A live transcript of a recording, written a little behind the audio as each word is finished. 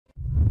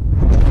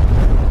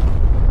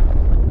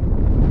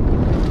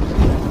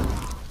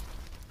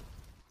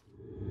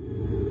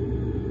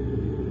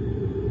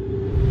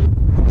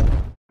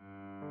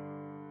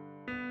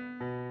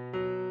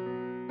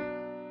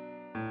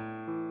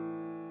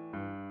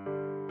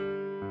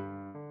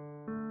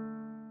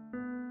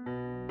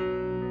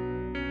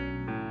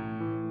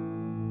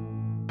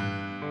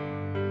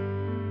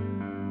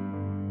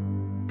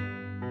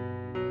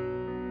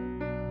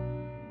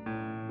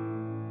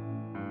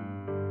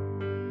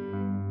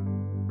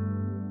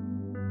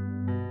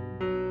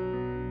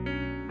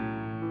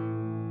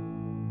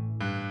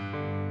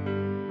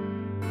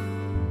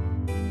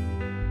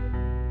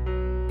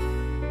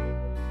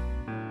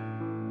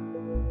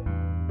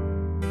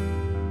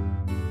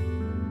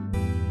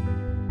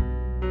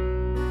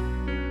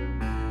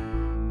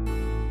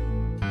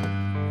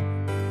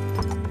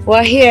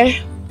We're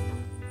here.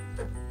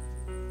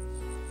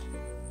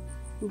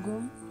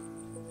 Ugo,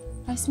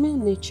 I smell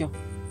nature.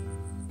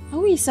 Are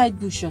we inside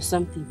bush or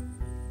something?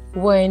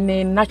 We're in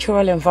a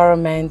natural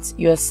environment.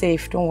 You're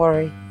safe, don't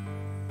worry.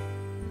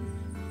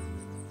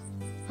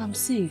 I'm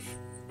safe.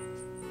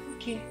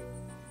 Okay.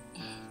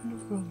 No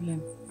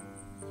problem.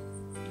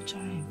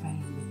 Natural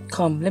environment.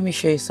 Come, let me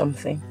show you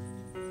something.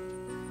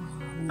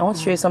 Oh, I want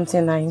to show you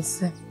something nice.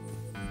 Hey,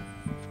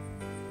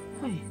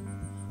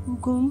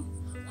 Ugo,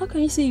 how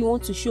can you say you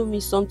want to show me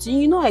something?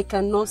 You know I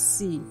cannot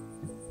see.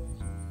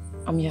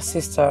 I'm your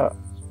sister.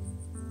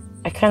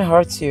 I can't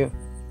hurt you.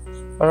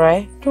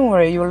 Alright? Don't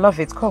worry, you'll love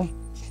it. Come.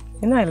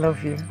 You know I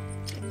love you.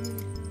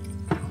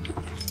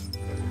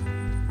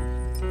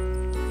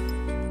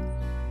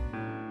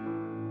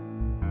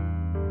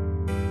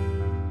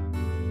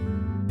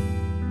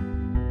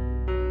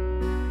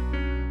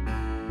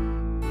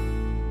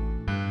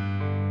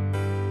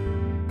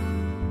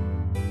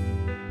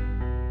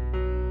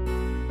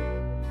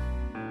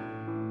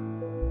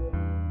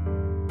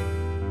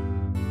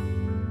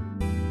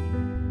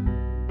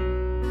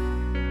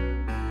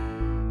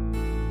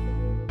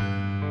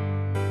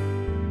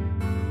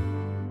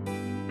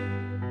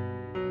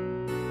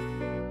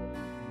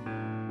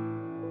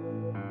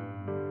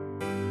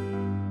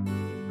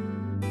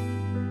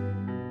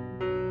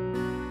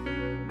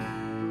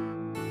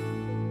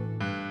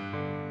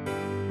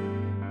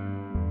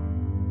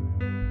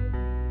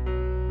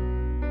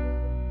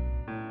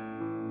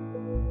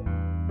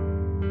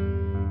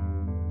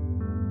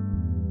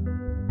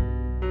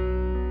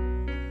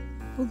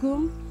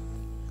 Ugo,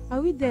 are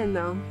we there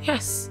now?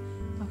 Yes.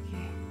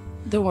 Okay.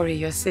 Don't worry,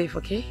 you're safe,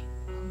 okay?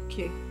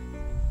 Okay.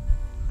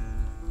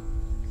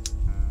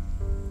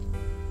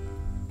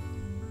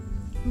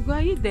 Ugo,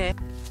 are you there?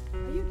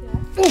 Are you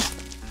there?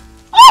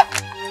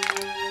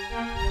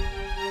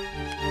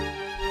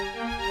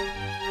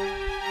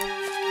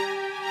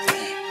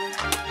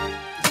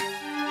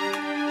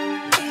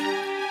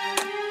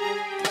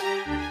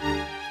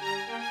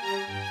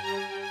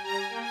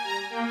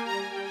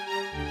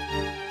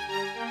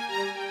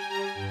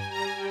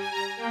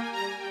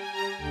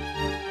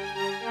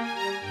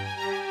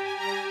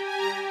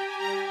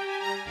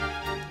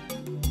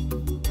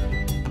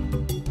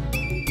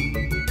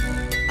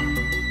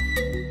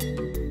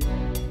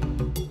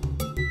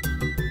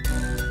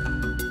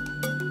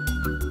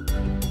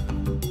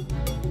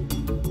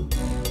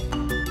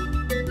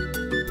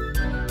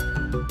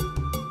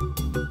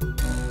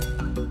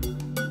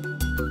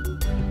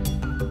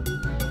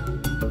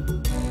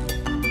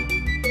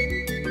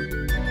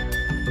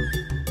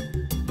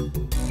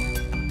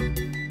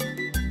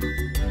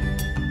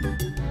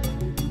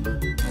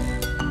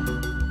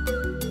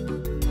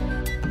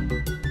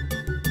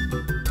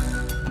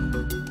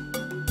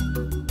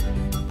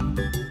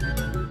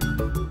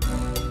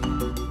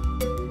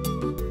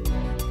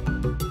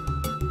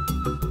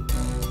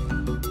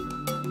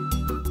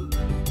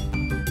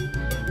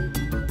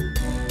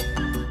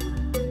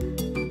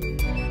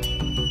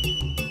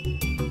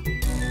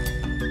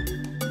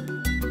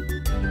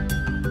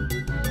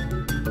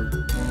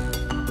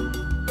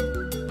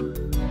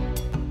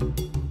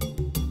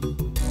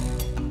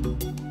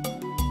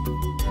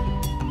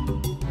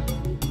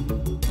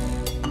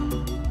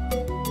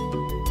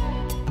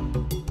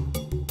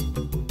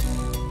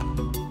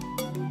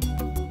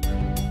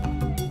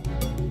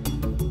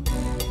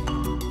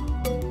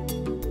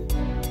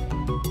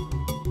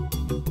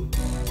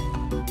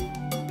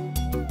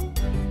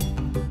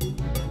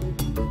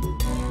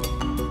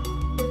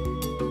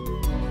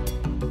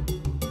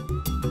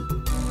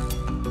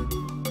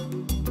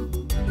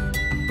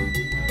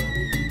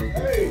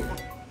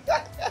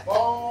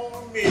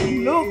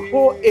 Look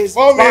who is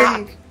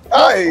back.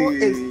 Hey. Look who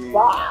is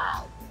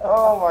back.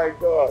 Oh my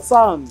God.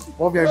 Son.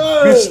 Mommy,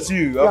 I missed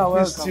you. I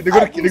missed you. They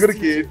got a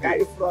kid.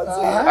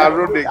 I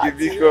wrote the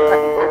Gibiko.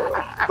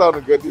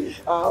 Sound good.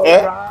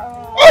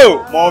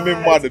 Oh, mommy,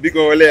 mother, big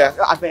over there.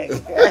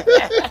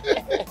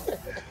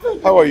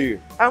 How are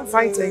you? I'm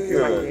fine, thank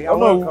you. I'm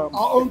welcome.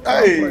 Our own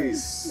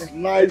nice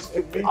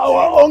to meet you.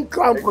 Our own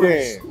crown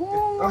prince. I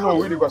don't know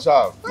where you got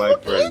sharp. My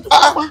friend.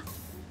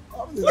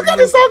 Look at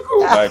this uncle.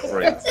 My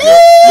friend.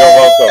 You're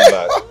welcome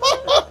back.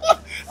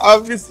 I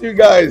miss you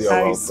guys.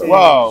 You're welcome.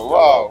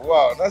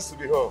 Wow. Nice to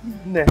be home.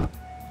 No.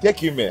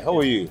 Take you, man. How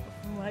are you?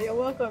 You're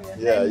welcome.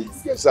 Yeah, you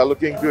guys are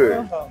looking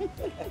good.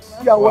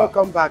 You are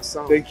welcome back,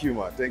 son. Thank you,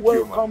 man. Thank you,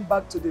 man. Welcome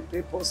back to the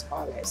People's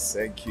Palace.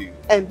 Thank you.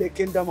 And the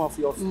kingdom of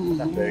your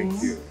father.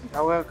 Thank you.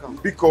 You're welcome.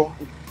 Because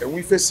and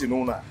we face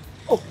Sinona.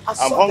 Oh,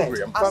 I'm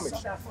hungry. I'm coming.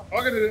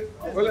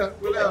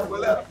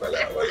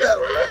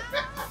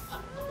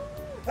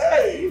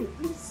 Hey,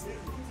 please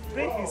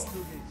bring his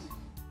luggage.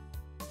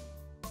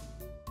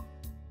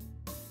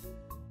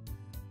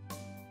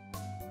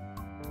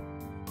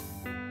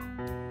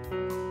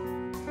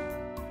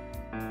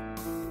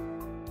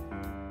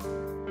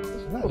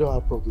 I don't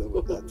have a problem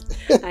with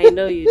that. I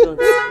know you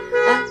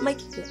don't.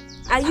 Mikey,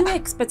 are you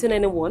expecting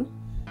anyone?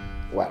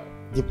 Well,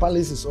 the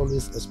palace is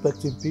always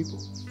expecting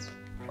people.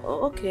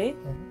 Oh, okay.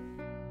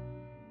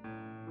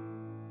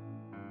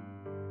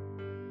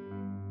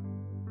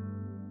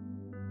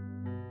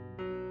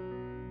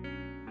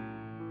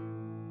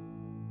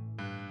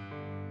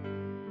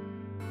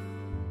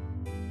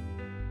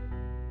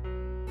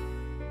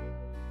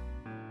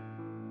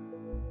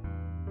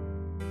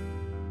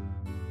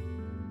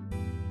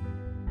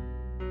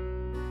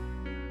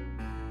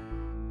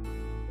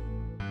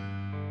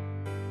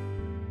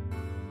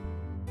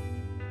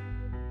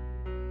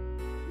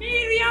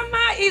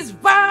 is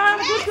back.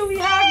 What do we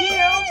have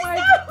here? Oh my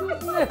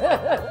goodness.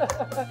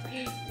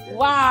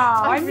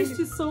 Wow, I missed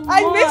you so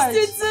much. I missed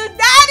you too,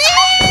 Daddy!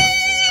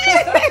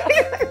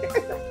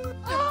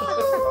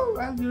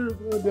 My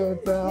beautiful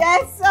daughter.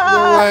 Yes, sir.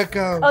 You're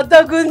welcome.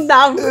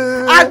 Odogunnam.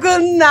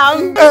 Agunnam.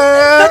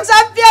 The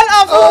champion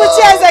of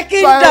Umuchi as a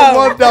kingdom. My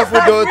wonderful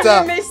daughter.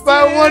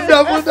 My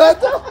wonderful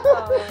daughter.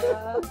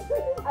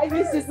 I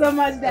miss you so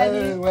much,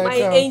 Daddy. My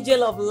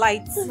angel of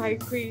light. My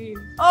queen.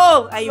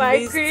 Oh, I My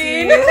missed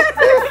queen. you.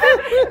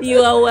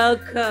 You are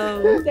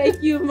welcome.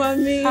 Thank you,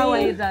 Mommy. How are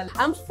you, darling?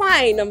 I'm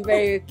fine. I'm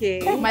very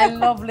okay. My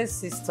lovely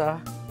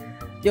sister,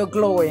 you're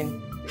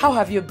glowing. How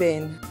have you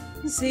been?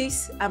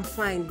 Sis, I'm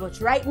fine,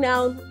 but right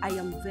now I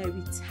am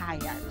very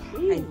tired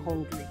and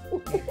hungry.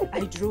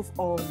 I drove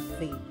all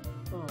day.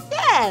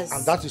 Yes.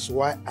 And that is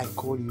why I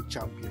call you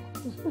champion.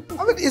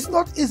 I mean, it's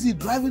not easy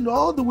driving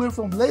all the way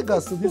from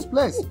Lagos to this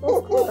place.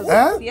 Of course.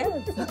 Huh?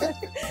 Yes.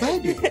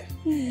 Baby,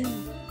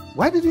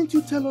 why didn't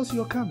you tell us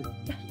you're coming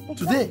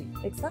today?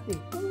 Exactly.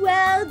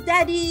 Well,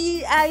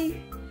 Daddy, I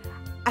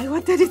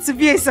wanted it to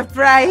be a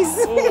surprise.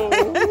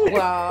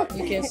 Well,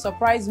 you can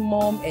surprise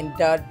mom and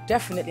dad,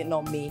 definitely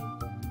not me.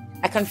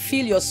 I can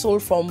feel your soul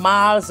from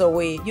miles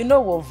away. You know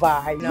what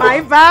vibe.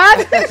 My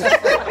bad.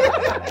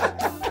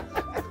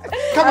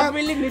 Come I on.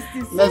 really missed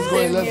this. Let's go,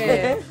 let's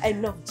Yeah. go.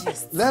 Enough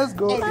gist. Let's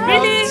go.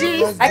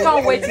 Really? Let's I go.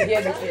 can't wait to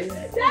hear the kiss.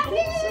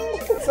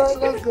 So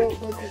let's go.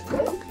 Let's go.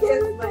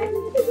 Yes, my.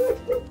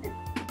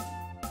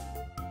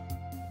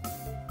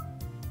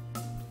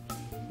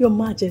 Your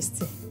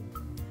Majesty,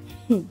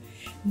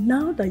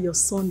 now that your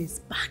son is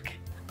back,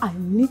 I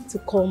need to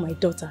call my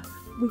daughter.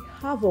 We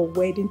have a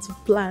wedding to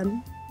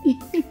plan.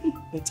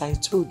 But I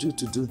told you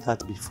to do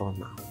that before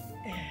now.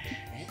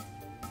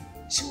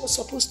 She was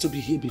supposed to be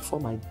here before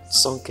my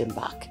son came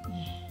back.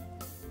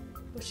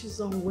 But she's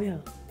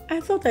unwell. I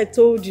thought I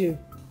told you.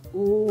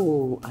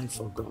 Oh, I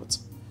forgot.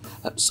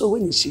 So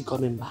when is she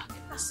coming back?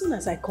 As soon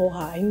as I call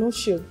her, I know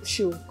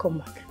she'll come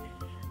back.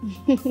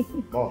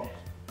 Mom,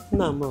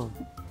 No, Mom.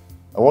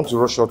 I want to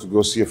rush out to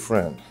go see a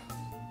friend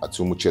at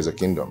Umucheze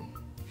Kingdom.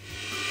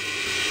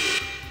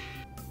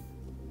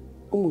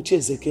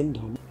 Umucheze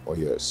Kingdom? Oh,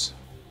 yes.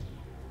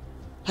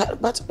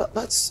 But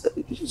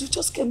you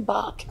just came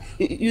back.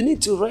 You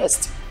need to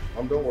rest.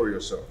 Mom, don't worry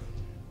yourself.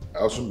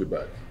 I'll soon be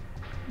back.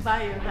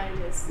 Bye, Your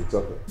Highness. It's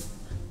okay.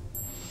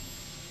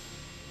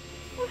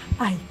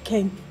 I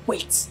can't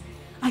wait.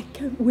 I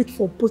can't wait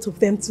for both of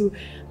them to...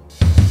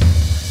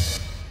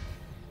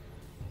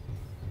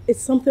 Is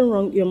something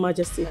wrong, Your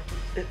Majesty?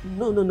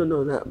 No.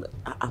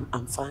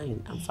 I'm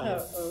fine. I'm fine.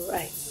 All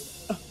right.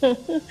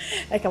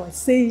 Like I was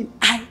saying,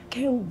 I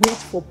can't wait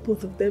for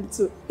both of them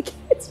to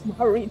get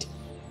married.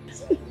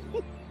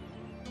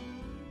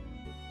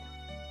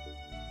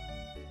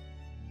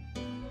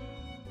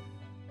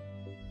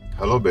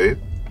 Hello, babe.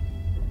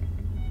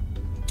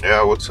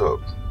 Yeah, what's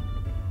up?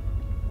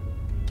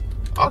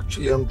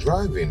 Actually, I'm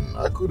driving.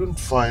 I couldn't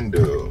find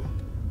the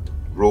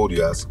road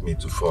you asked me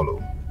to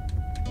follow.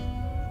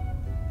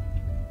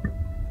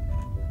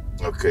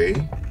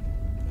 Okay.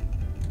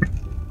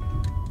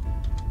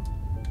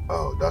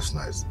 Oh, that's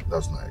nice.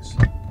 That's nice.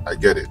 I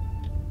get it.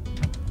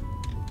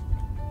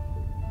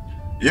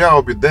 Yeah,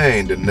 I'll be there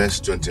in the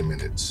next 20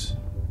 minutes.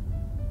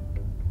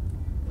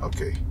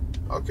 Okay.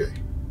 Okay.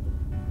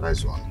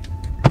 Nice one.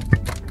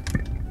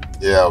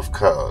 Yeah, of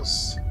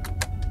course.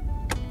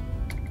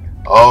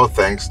 All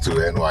thanks to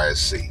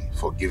NYSC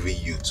for giving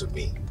you to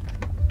me.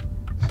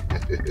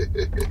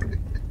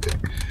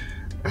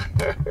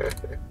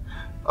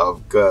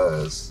 Of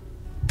course.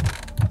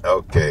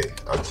 Okay.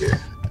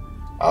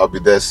 I'll be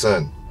there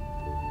soon.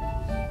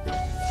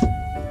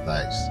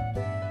 Nice.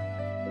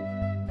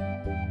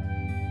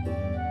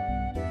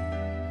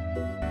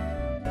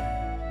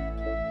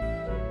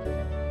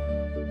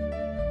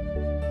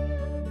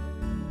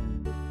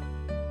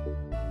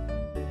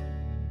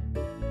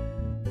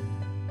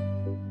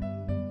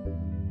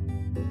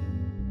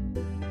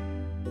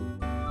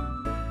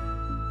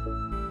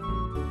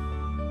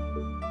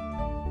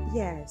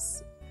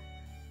 Yes.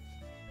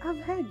 I've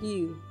heard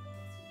you.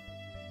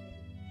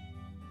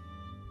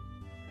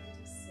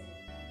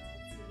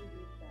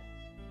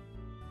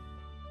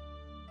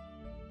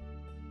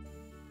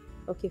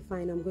 Okay,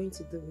 fine, I'm going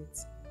to do it.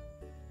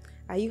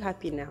 Are you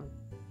happy now?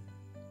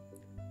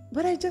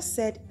 But I just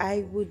said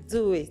I would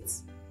do it.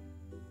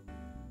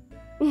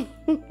 Love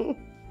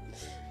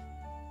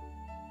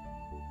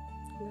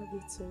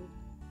you too.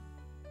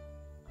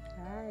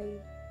 Bye.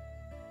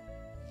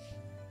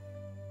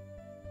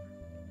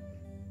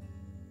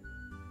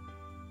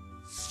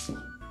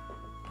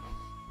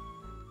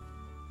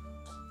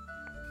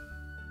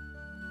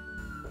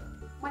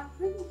 My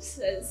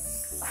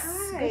princess.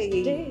 Hi.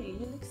 Good day.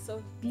 You look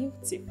so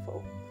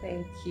beautiful.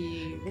 Thank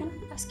you. Can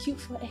I ask you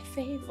for a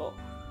favor?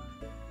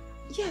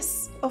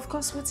 Yes, of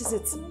course. What is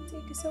it? Can I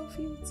take a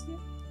selfie with you?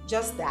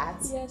 Just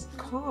that? Yes.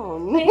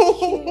 Come.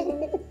 Thank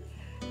you.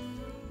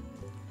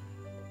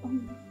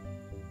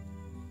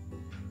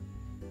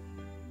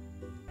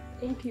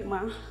 Thank you,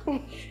 ma.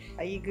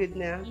 Are you good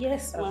now?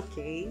 Yes, ma.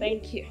 Okay.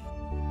 Thank you.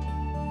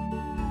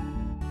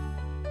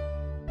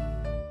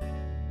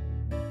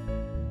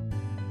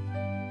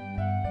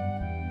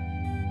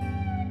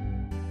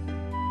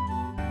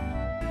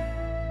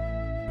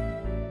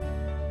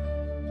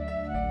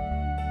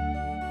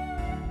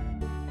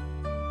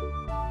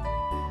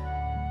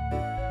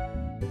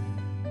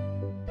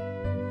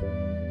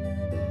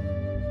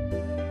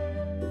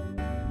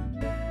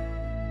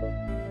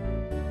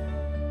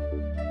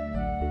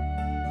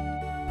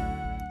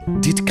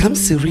 Did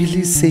Kamsi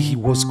really say he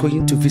was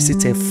going to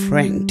visit a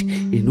friend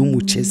in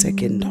Umucheze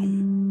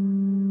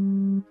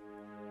Kingdom?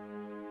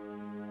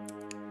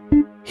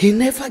 He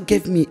never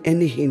gave me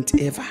any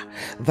hint ever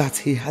that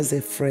he has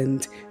a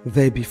friend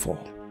there before.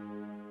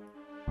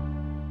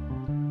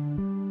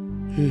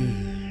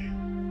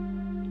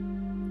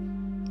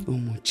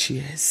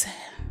 Umucheze.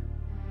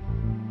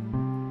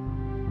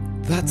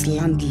 That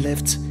land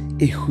left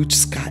a huge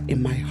scar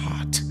in my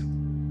heart.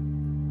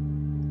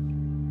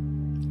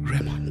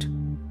 Raymond.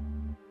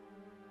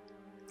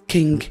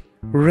 King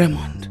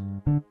Raymond.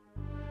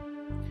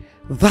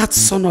 That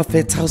son of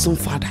 1,000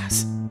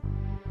 fathers.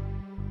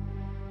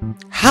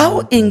 How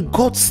in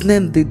God's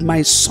name did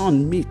my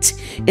son meet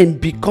and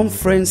become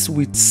friends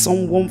with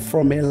someone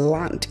from a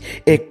land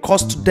a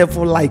cursed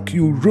devil like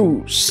you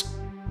rules?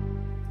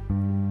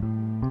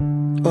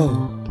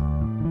 Oh,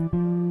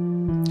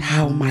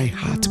 how my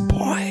heart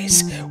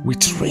boils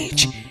with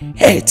rage,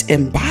 hate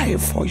and bile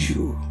for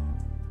you.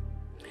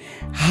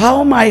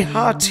 How my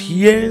heart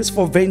yearns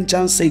for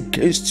vengeance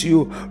against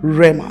you,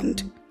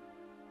 Raymond.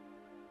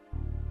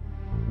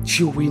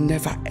 You will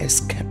never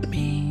escape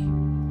me.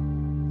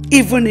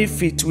 Even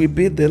if it will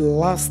be the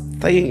last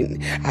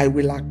thing I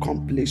will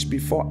accomplish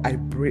before I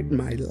breathe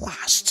my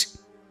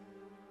last.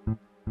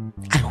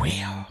 I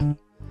will.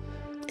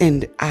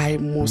 And I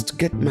must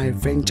get my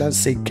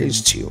vengeance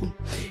against you,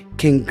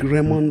 King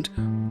Raymond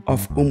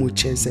of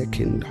Umucheze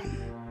Kingdom.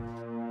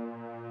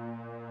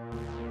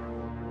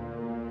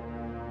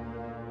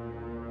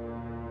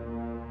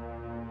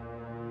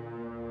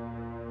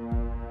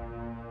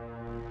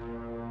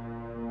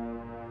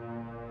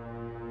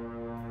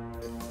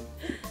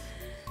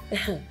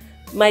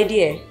 My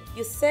dear,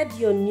 you said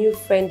your new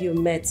friend you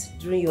met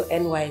during your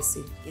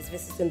NYC is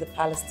visiting the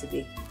palace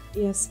today.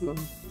 Yes, Mom.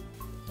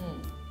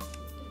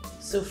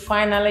 So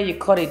finally you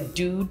caught a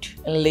dude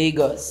in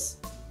Lagos.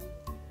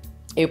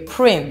 A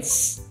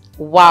prince.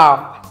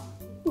 Wow.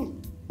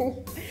 Not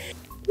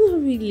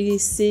really,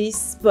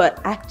 sis,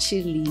 but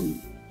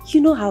actually,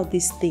 you know how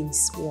these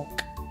things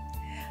work.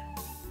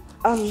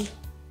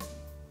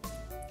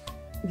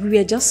 We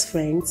were just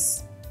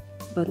friends,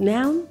 but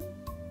now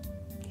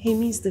he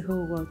means the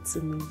whole world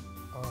to me.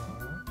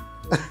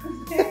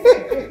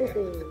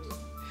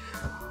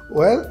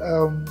 Well,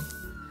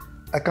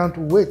 I can't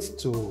wait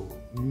to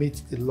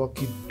meet the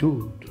lucky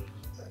dude.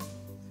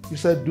 You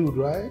said dude,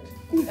 right?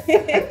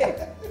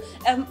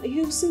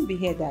 He'll soon be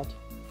here, Dad.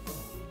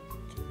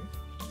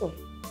 Oh,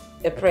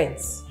 a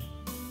prince.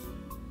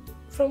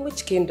 From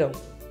which kingdom?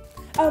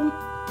 I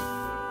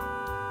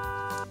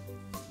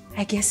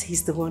guess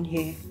he's the one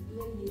here.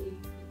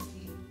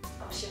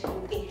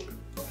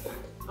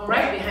 I'm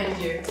right behind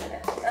you.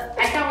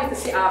 I can't wait to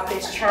see our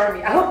Prince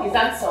Charming. I hope he's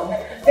handsome.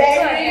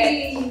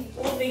 Very.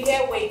 We'll be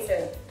here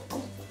waiting.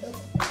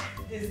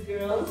 These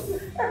girls.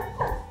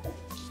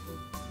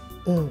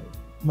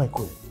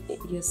 Michael.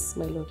 Yes,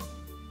 my lord.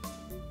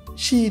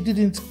 She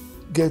didn't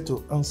get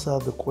to answer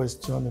the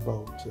question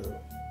about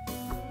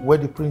where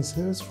the prince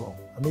hails from.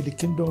 I mean, the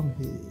kingdom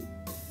he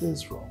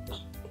hails from.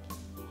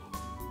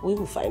 We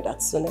will find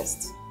out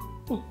soonest.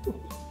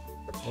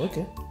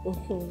 Okay.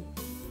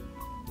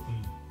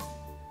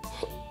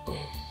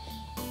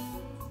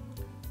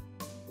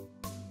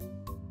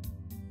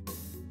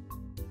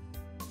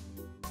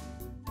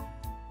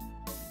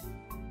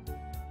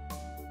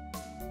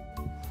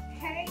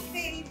 Hey,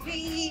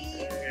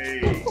 baby.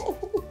 Hey.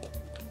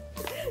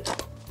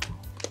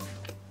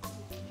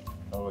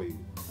 How are you?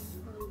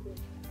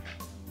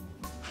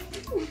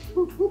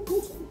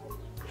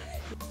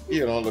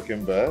 You're not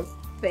looking bad.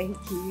 Thank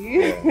you.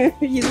 Yeah.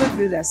 You look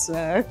good as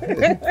well.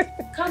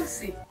 Come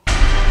see.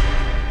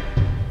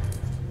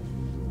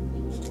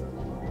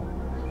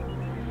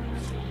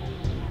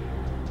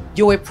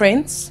 You're a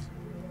prince?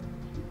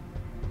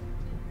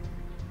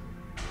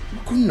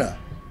 Gunna.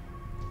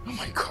 Oh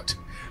my God.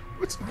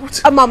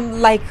 What?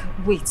 I'm like,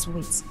 wait.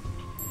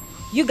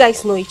 You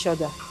guys know each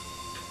other.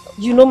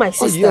 You know my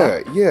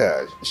sister. Oh,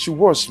 yeah. She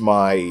was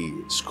my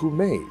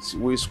schoolmate.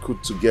 We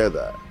schooled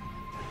together.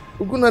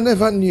 Uguna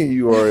never knew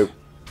you were a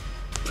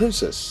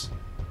princess.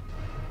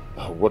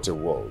 Oh, what a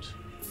world.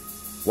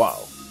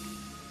 Wow.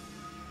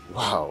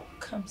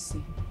 Come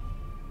see.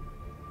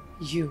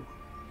 You.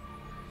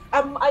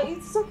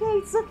 It's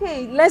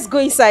okay. Let's go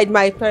inside.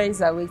 My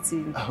parents are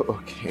waiting. Oh,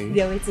 okay.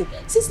 They're waiting.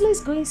 Sis,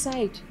 let's go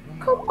inside.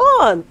 Come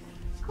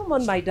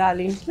on, my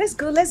darling. Let's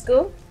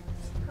go.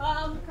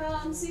 Come,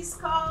 sis,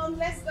 come.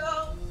 Let's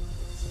go.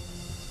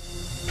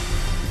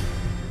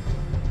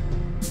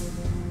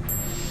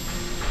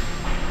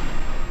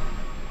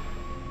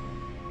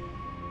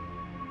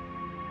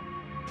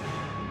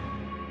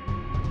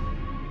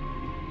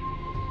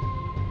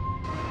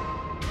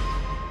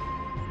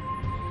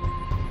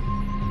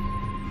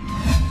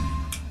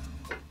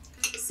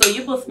 So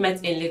you both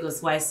met in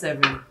Lagos while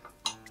serving?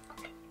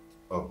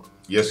 Oh,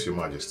 yes, Your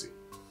Majesty.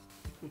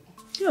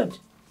 Good.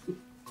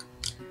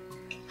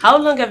 How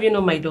long have you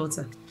known my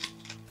daughter?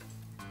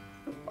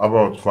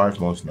 About 5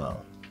 months now.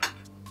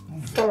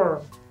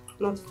 4,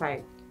 not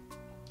 5.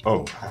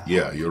 Oh,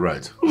 yeah, you're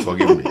right.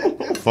 Forgive me.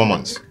 4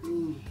 months.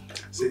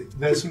 See,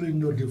 there's really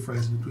no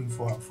difference between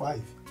 4 and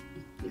 5.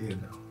 You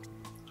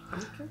know.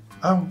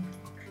 Okay.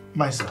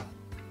 My son.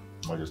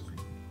 Majesty.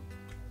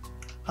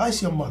 How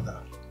is your mother,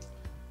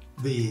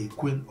 the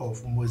Queen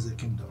of Moise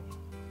Kingdom?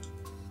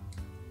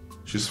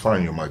 She's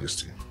fine, Your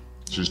Majesty.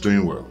 She's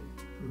doing well.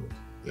 Good.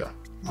 Yeah.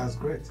 That's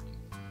great.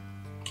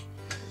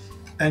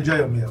 Enjoy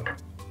your meal.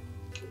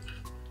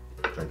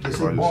 Thank you, They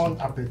say bon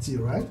appetit,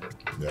 right?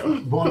 Yeah.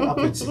 Bon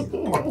appetit.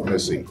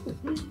 Let's see.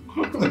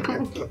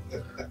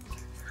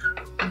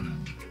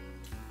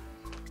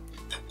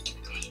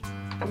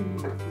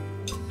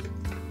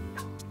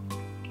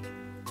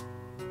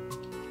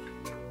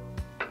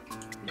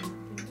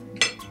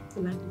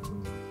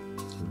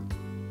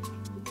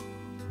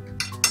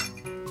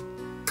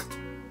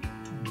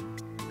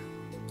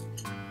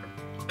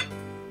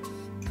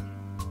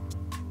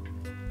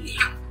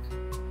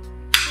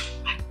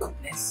 My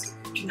goodness,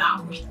 you know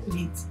how much that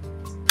means.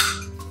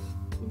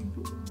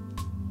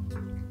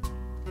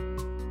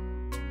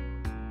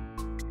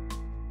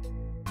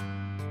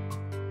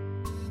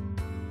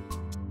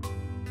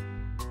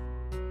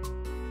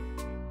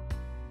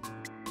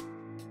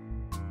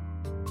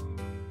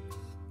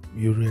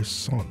 Uriel's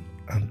son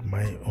and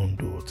my own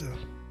daughter.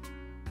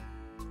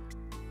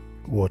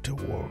 What a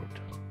world.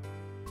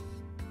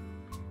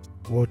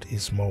 What a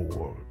small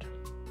world.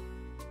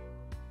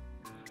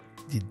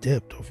 The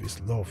depth of his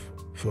love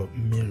for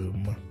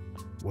Miriam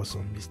was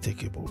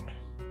unmistakable.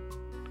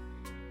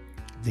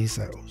 This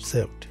I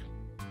observed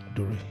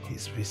during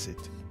his visit.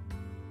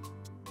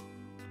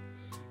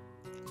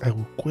 I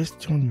will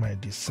question my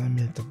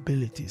discernment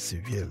ability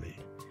severely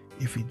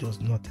if he does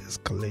not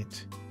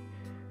escalate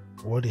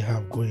what they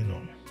have going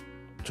on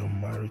to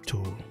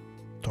marital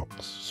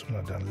talks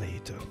sooner than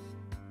later.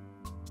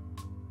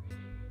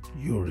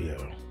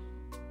 Uriel,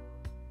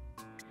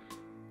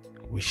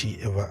 will she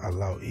ever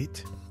allow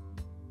it?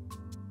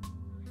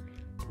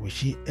 Will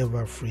she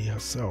ever free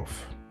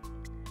herself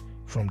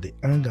from the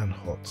anger and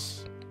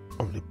hurts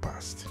of the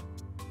past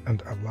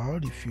and allow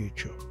the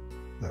future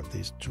that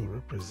these two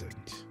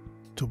represent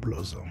to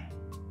blossom?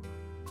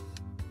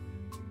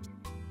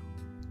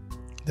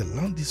 The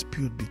land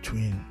dispute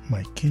between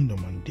my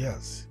kingdom and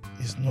theirs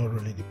is not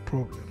really the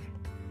problem,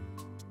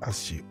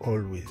 as she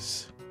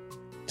always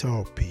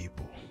tells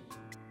people.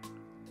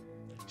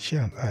 She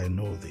and I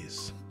know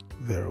this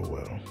very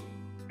well.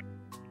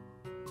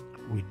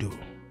 We do.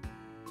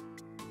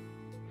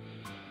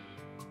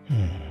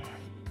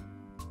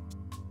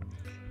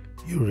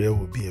 Uriel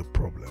will be a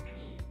problem.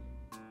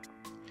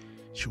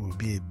 She will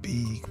be a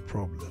big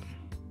problem.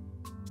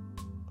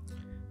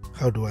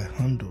 How do I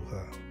handle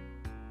her?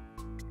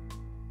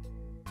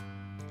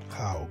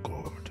 How,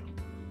 God?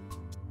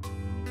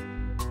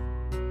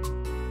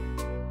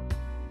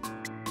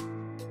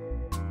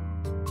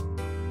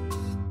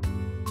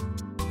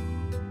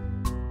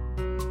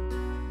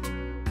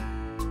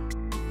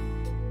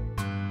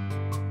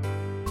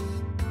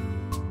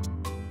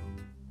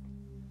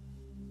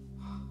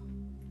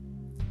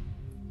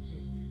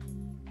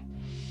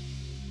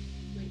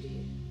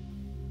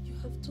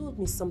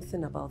 Me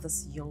something about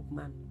this young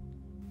man,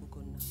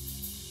 Ugonna.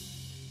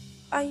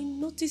 I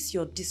notice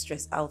your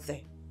distress out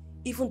there,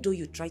 even though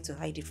you try to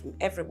hide it from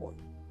everyone.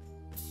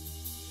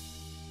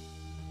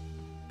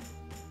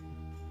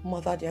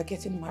 Mother, they are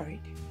getting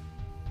married.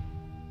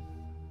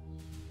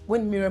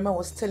 When Miriam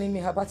was telling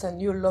me about her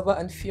new lover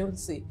and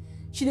fiancé,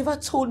 she never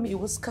told me it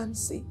was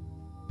Kansi.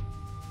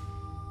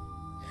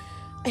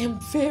 I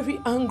am very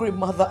angry,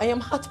 Mother. I am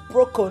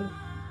heartbroken.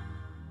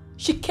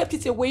 She kept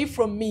it away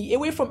from me,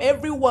 away from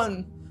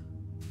everyone.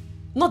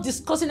 Not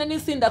discussing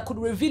anything that could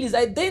reveal his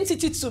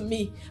identity to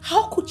me.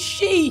 How could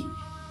she?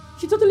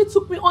 She totally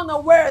took me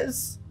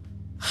unawares.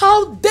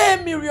 How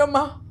dare Miriam?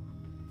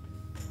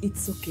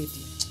 It's okay,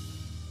 dear.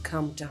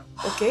 Calm down,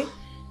 okay?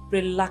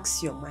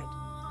 Relax your mind.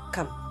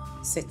 Come,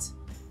 sit.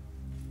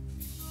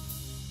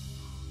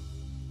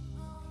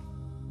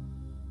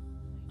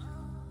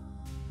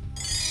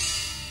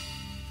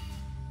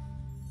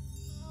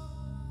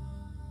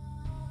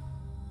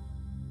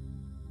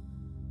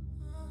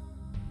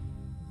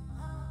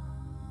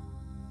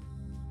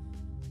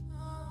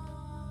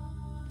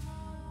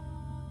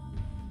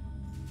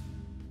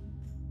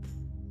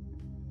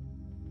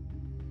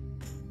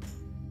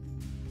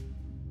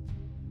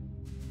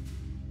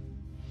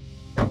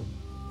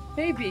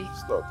 Baby.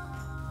 Stop.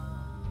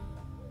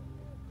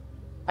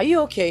 Are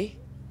you okay?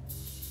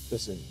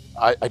 Listen,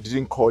 I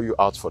didn't call you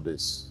out for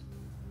this.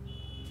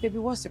 Baby,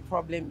 what's the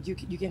problem? You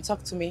can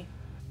talk to me.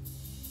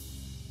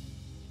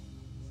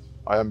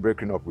 I am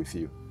breaking up with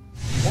you.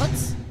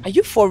 What? Are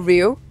you for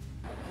real?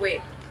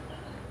 Wait,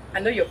 I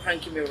know you're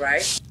pranking me,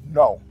 right?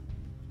 No.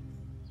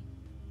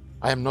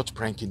 I am not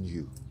pranking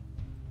you.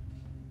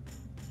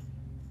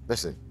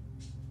 Listen,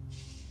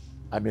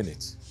 I mean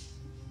it.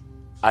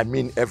 I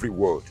mean every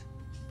word.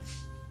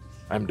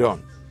 I'm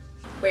done.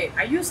 Wait,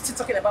 are you still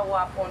talking about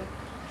what happened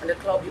in the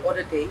club the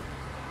other day?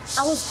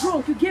 I was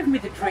drunk. You gave me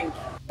the drink.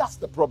 That's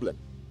the problem.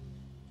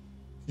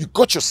 You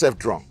got yourself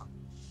drunk.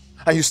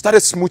 And you started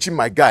smooching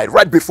my guy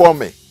right before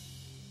me.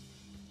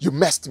 You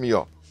messed me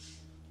up.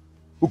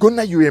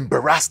 Ugonna, you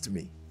embarrassed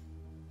me.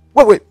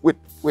 Wait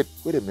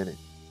a minute.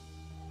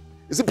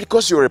 Is it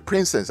because you're a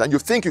princess and you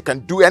think you can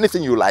do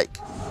anything you like?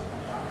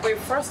 Wait,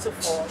 first of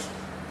all,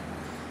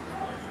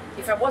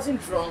 if I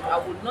wasn't drunk,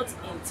 I would not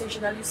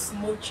intentionally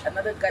smooch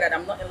another guy that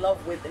I'm not in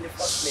love with in the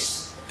first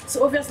place.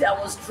 So obviously I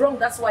was drunk,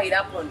 that's why it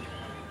happened.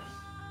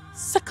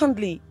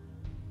 Secondly,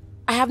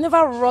 I have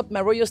never rubbed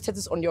my royal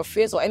status on your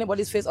face or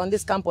anybody's face on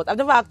this campus. I've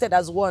never acted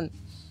as one.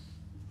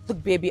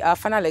 Look, baby, our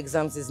final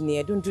exams is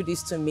near. Don't do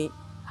this to me.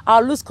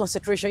 I'll lose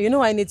concentration. You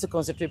know I need to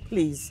concentrate,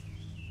 please.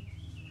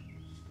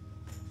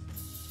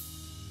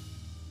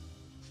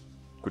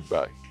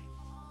 Goodbye.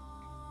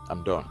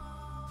 I'm done.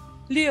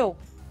 Leo.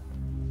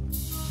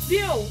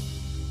 Leo.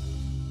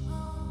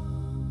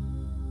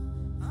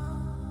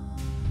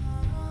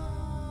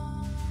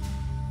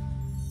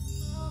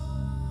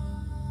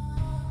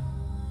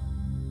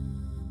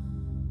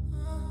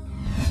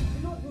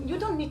 You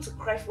don't need to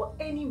cry for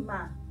any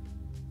man.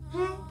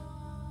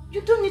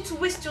 You don't need to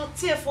waste your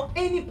tear for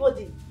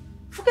anybody.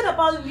 Forget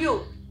about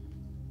Leo.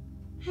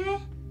 I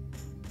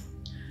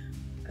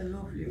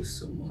love Leo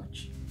so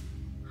much.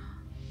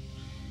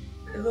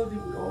 I love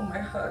him with all my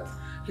heart.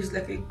 He's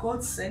like a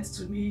God sent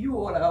to me. You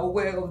all are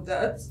aware of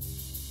that.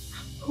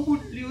 How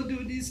would Leo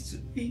do this to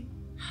me?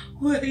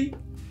 Why?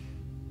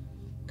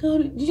 Girl,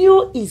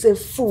 Leo is a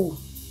fool.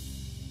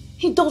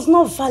 He does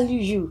not value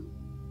you.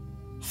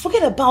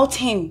 Forget about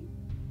him.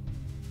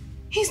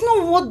 He's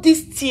not worth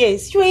these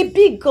tears. You're a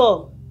big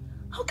girl.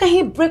 How can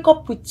he break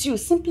up with you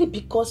simply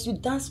because you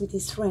dance with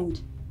his friend?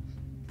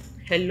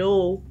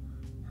 Hello?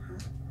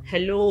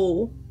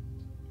 Hello?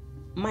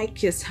 Mike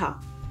kissed her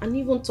and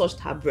even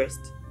touched her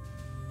breast.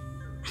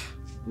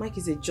 Mike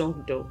is a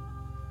junk doll.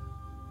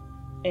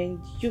 And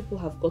you people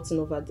have gotten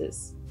over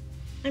this.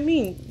 I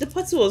mean, the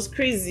party was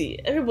crazy.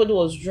 Everybody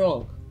was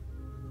drunk.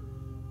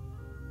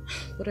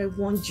 But I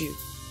warned you.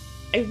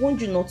 I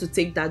warned you not to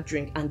take that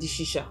drink and the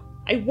shisha.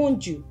 I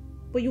warned you,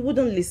 but you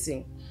wouldn't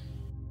listen.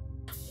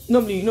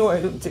 Normally, you know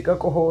I don't take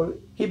alcohol.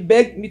 He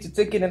begged me to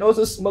take it and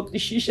also smoke the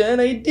shisha, and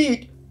I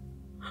did.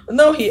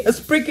 Now he has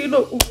breaking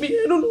up with me.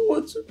 I don't know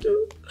what to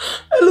do.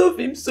 I love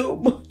him so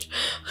much.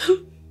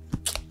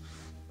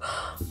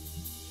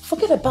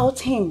 Forget about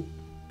him.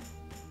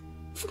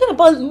 Forget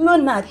about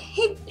Leonard.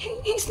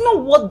 He's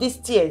not worth these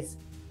tears.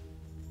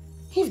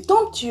 He's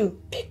dumped you.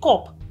 Pick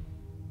up.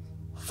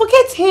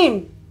 Forget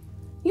him.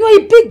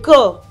 You're a big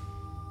girl.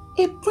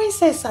 A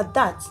princess at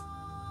that.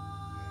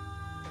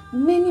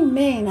 Many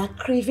men are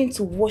craving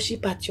to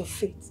worship at your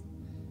feet.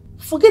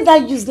 Forget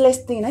that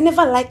useless thing. I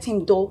never liked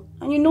him though.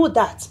 And you know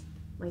that.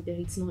 My dear,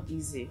 it's not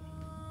easy.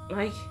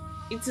 Like,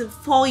 it's a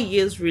 4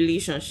 years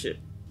relationship.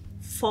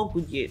 4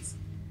 good years.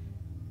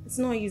 It's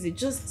not easy.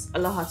 Just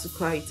allow her to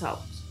cry it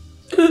out.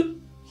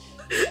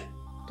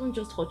 Don't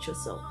just hurt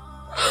yourself.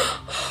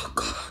 Oh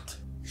God.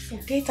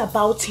 Forget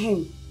about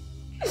him.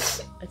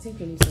 I think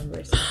you need some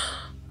rest.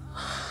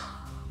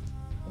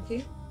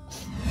 Okay?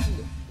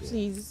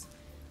 Please.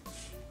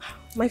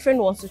 My friend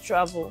wants to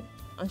travel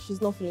and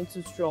she's not feeling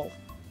too strong.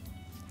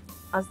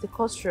 As the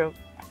costume,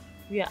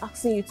 we are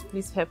asking you to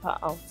please help her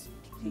out.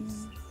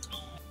 Please.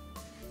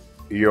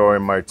 You're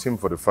in my team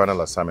for the final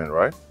assignment,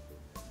 right?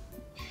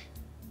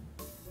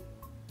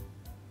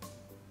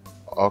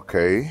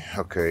 Okay.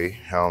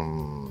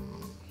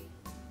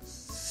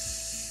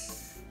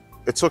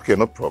 It's okay,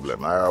 no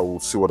problem. I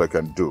will see what I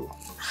can do.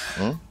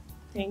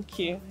 Thank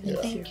you.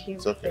 Yeah. Thank you.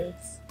 It's okay.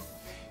 Thanks.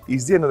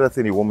 Is there another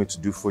thing you want me to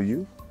do for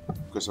you?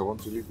 Because I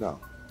want to leave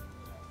now.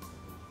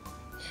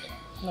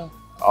 No.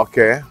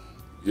 Okay.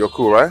 You're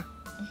cool, right?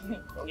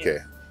 Okay.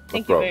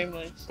 Thank you very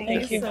much.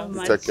 Thank you so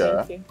much. Take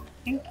care. Thank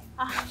you.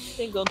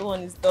 Thank God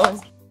one is done.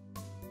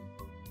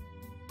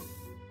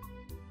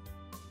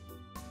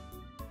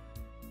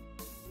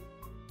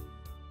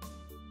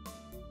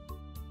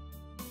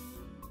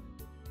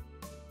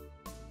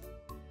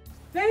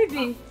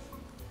 Baby.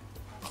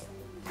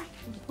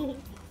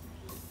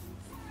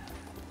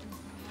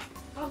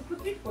 I'm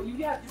looking for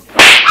you.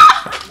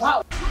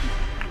 Wow.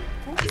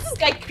 Is this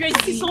guy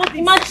crazy? So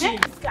imagine.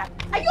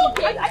 Are you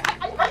okay?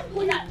 Are you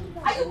mad?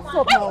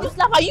 Why would you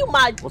slap her? Are you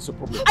mad? What's the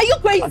problem? Are you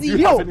crazy?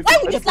 You Why anything?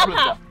 would you slap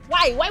her?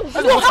 Why? Why would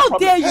you? Yo, how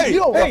dare you? Hey,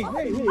 Yo, hey,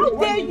 how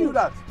dare you do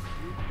that?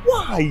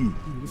 Why?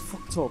 You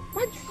fucked up.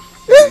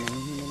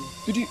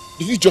 Did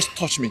you just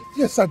touch me?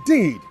 Yes, I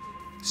did.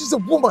 She's a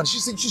woman.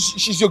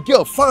 She's your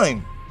girl.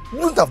 Fine. You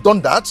wouldn't have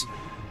done that.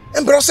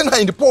 Embarrassing her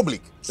in the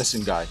public.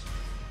 Listen, guy.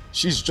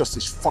 She's just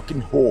a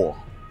fucking whore.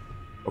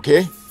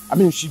 Okay? I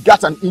mean, she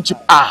got an inch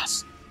of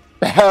ass.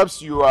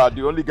 Perhaps you are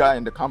the only guy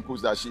in the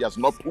campus that she has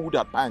not pulled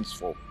her pants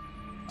for.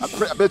 I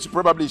bet you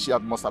probably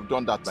must have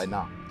done that by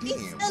now.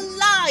 It's a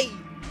lie.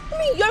 I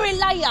mean, you're a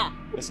liar.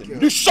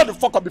 Listen, you shut the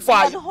fuck up before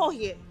You're the whore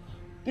here.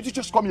 Did you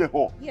just call me a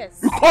whore? Yes.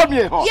 You called me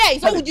a whore?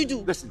 Yes, what would you do?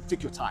 Listen,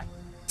 take your time.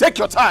 Take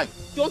your time. Do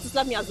you want to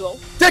slap me as well?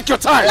 Take your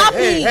time. Slap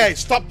Hey, me. hey,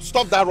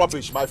 stop that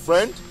rubbish, my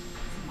friend.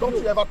 Don't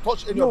you ever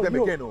touch any of them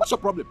again. What's your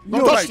problem?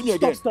 Don't touch me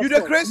again. You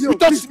the Chris? You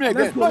touched me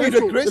again. No, you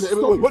the Chris?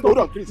 Hold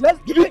on, Chris.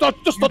 Did you touch?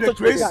 Just touch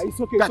Chris. Yeah, it's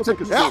okay.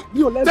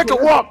 Take a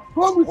walk.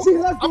 Come with me.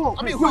 Let's go.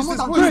 I mean, who is this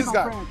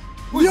guy?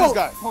 Who is this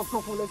guy? Come,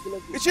 let's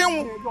go. It's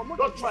him.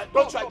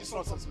 Don't try this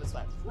nonsense. Let's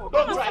fight. Don't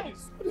try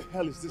this. What the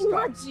hell is this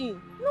guy?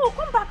 Imagine. No,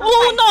 come back.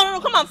 Oh, no,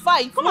 come and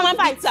fight. Come and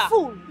fight.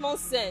 Fool.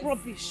 Nonsense.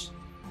 Rubbish.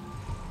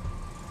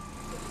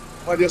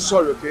 My dear,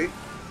 sorry, okay?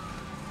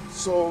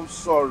 So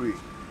sorry.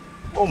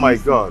 Oh my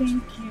God.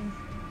 Thank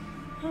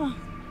you.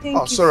 Thank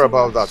you. Sorry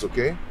about that,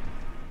 okay?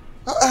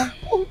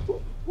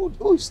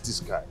 Who is this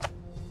guy?